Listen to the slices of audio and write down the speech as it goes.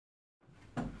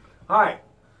Hi,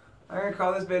 I'm going to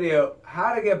call this video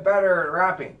How to Get Better at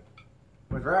Rapping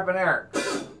with Rappin Eric.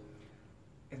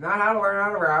 It's not how to learn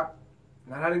how to rap,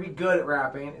 not how to be good at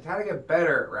rapping, it's how to get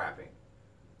better at rapping.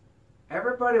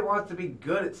 Everybody wants to be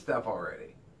good at stuff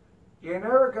already. You're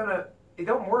never going to,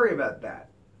 don't worry about that.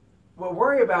 Well,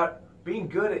 worry about being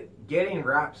good at getting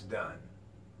raps done.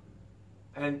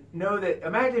 And know that,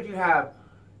 imagine if you have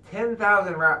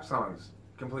 10,000 rap songs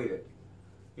completed.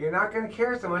 You're not going to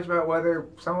care so much about whether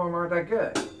some of them aren't that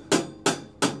good.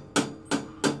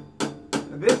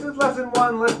 This is lesson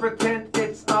 1. Let's pretend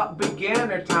it's a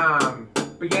beginner time.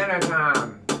 Beginner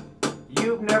time.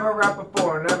 You've never rapped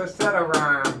before, never said a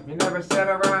rhyme. You never said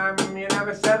a rhyme, you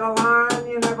never said a line,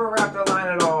 you never rapped a line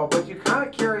at all. But you're kind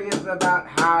of curious about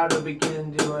how to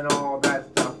begin doing all that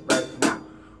stuff right now.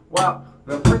 Well,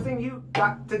 the first thing you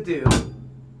got to do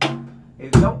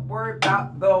is don't worry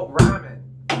about the rhyming.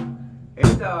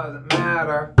 It doesn't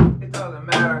matter. It doesn't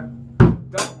matter.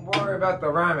 Don't worry about the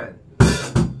rhyming.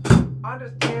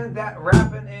 Understand that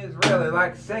rapping is really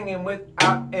like singing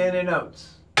without any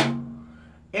notes.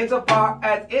 Insofar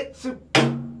as it's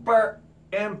super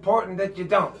important that you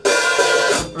don't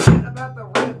forget about the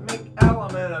rhythmic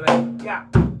element of it. Yeah,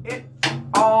 it's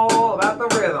all about the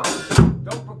rhythm.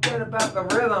 Don't forget about the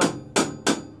rhythm,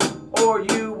 or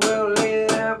you will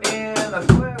live in a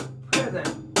swift prison.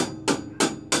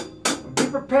 Be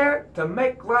prepared to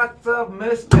make lots of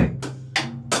mistakes.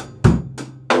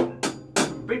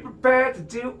 Be prepared to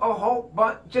do a whole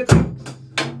bunch of things.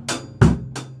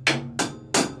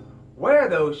 Where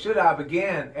though should I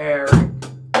begin, Eric?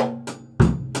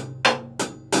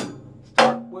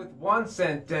 Start with one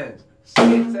sentence.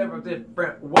 Say it several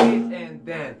different ways and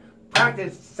then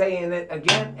practice saying it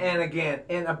again and again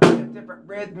in a bunch of different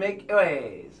rhythmic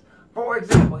ways. For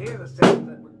example, here's a sentence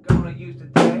that we're going to use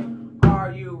today.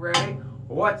 Are you ready?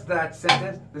 What's that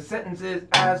sentence? The sentence is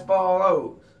as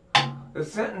follows. The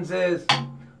sentence is,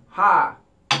 hi,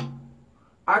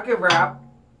 I can rap.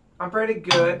 I'm pretty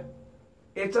good.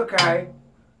 It's okay.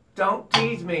 Don't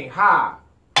tease me. Hi,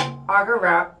 I can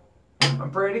rap. I'm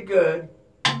pretty good.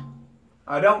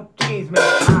 Don't tease me.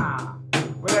 Hi,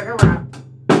 well, I can rap.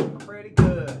 I'm pretty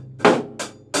good.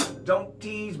 Don't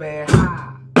tease me.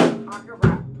 Hi, I can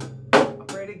rap. I'm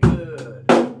pretty good.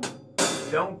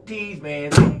 Don't tease me.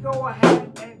 Then you go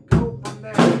ahead and go from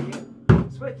there. You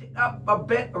switch it up a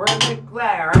bit, rhythmic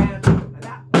glare, and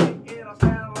that way it'll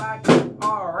sound like you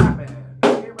are rapping.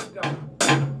 Here we go.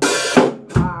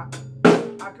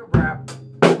 I could rap,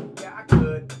 yeah I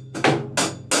could.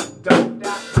 Don't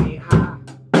doubt me, hi,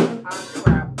 I can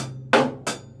rap.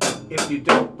 If you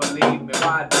don't believe me,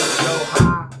 why don't you go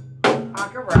hi? I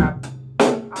can rap, I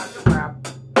can rap.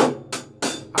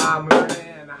 I'm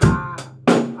learning, hi, I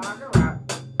can rap.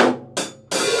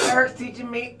 Eric's teaching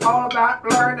me all about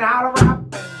learning how to rap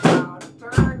and how to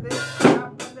turn this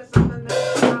rap into something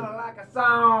that sounds like a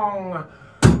song.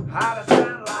 How to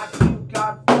sound like you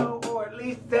got flow, or at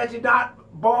least that you're not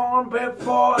born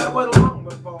before. It was long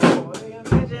before the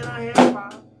invention of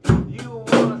hip-hop. You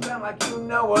want to sound like you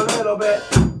know a little bit,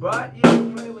 but you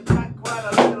play with that quite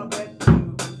a little bit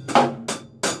too.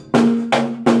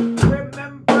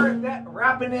 Remember that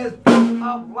rapping is full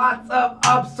of lots of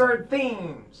absurd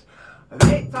themes.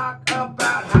 They talk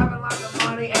about having lots of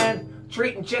money and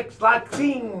treating chicks like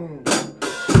scenes.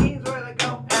 Scenes where they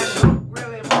go and look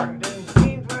really important, and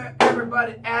scenes where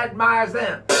everybody admires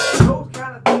them. Those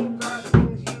kind of themes are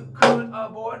things you could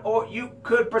avoid or you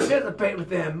could participate with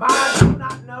them. I do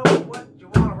not know what you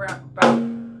want to rap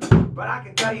about, but I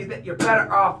can tell you that you're better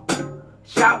off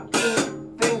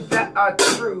shouting things that are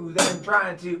true than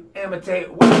trying to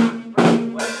imitate what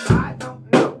I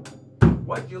don't know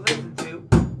what you listen to,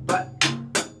 but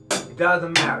it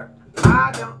doesn't matter.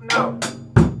 I don't know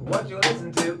what you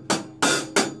listen to,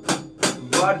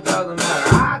 but it doesn't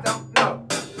matter. I don't know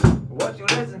what you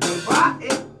listen to, but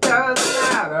it doesn't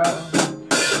matter.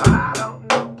 I don't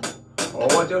know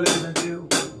what you listen to,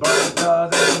 but it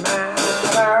doesn't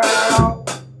matter at all.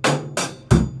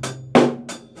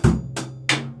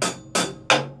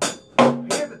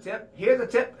 Here's a tip, here's a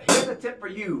tip, here's a tip for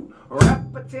you.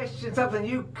 Repetition, something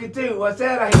you could do. I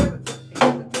said, here's a tip,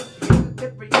 here's a tip, here's a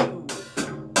tip for you.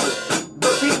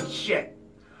 Repeat shit.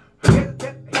 Here's a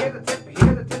tip, here's a tip,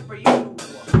 here's a tip for you.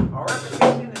 A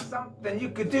repetition is something you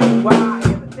could do. Here's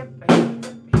a tip, here's a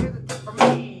tip, here's a tip for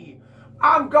me.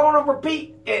 I'm gonna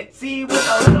repeat it, see, with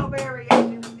a little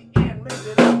variation at the end, mix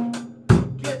it up.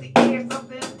 Give the ear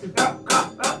something to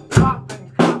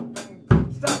coughing,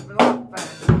 stuff and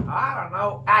laughing. I don't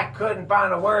know, I couldn't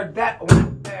find a word that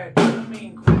went there. Didn't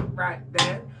mean quit right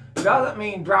then. doesn't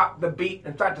mean drop the beat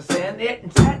and start to send it.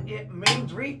 Instead, it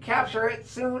means recapture it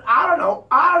soon. I don't know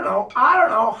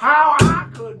how I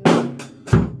could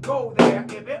not go there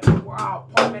if it were an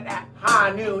appointment at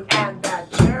high noon and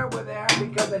that chair were there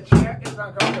because the chair is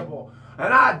uncomfortable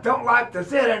and I don't like to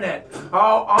sit in it.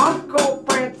 Oh, Uncle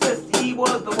Francis, he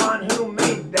was the one who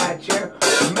made that chair.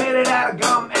 Made it out of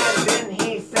gum and then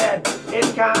he said,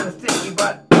 it's kind of sticky,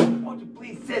 but won't you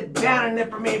please sit down in it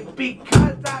for me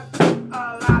because I spent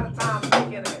a lot of time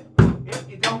making it. If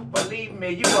you don't believe me,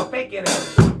 you are faking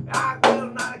it. I will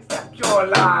not accept your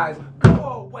lies.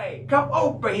 Go away, come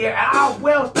over here, and I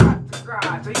will start to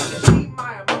cry so you can see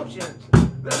my emotions.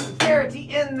 The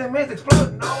sincerity in them is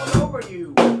exploding all over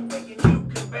you, making you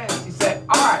convinced. He said,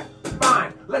 alright,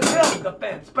 fine, let's build the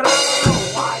fence. But I don't know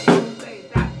why you say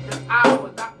that, because I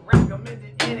was not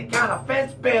recommending any kind of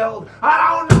fence build.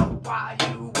 I don't know why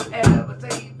you would ever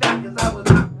say that, because I was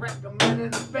not recommending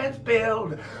a fence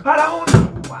build. I don't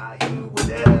know why you would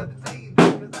ever say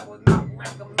that, because I was not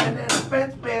recommending a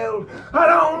fence build. I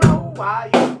don't know why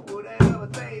you would ever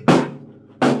say that.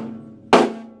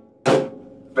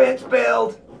 Fence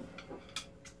build.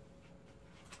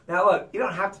 Now look, you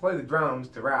don't have to play the drums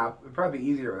to rap. It'd probably be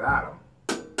easier without them.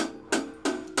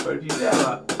 But if you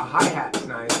have a hi-hat, it's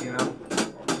nice, you know.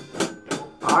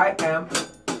 I am,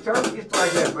 start just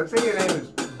like this. Let's say your name is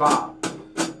Bob.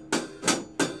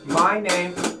 My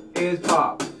name is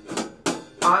Bob.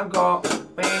 I'm going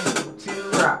to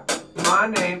rap. My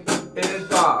name is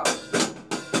Bob.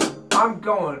 I'm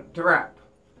going to rap.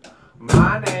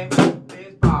 My name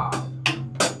is Bob.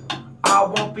 I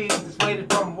won't be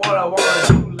dissuaded from what I want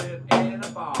to do, live in a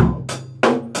fog.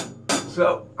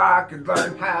 So I could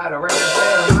learn how to rap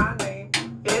better. My name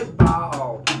is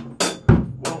Bob.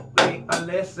 Won't be a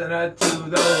listener to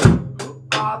those who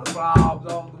are the blobs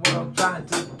of the world trying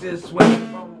to dissuade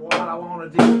from what I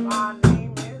want to do. My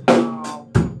name is Bob.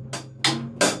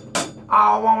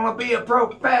 I want to be a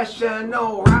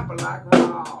professional rapper like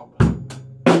Rob.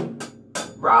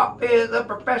 Rob is a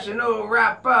professional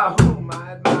rapper whom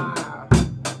I admire.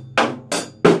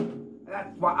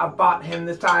 That's why I bought him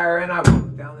this tire and I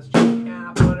rode down the street and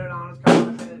I put it on his car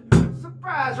and I said,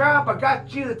 surprise Rob, I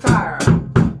got you the tire.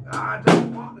 I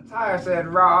don't want the tire, said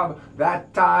Rob.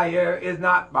 That tire is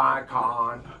not my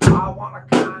con. I want a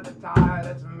kind of tire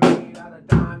that's made out of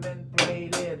diamond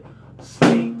plated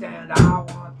slate and I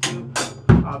want to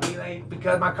be late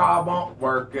because my car won't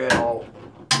work at all.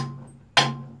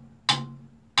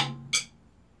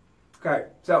 Okay,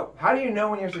 so how do you know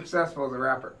when you're successful as a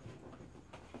rapper?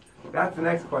 That's the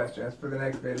next question. That's for the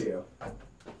next video.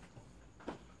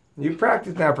 You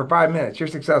practice now for 5 minutes. You're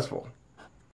successful.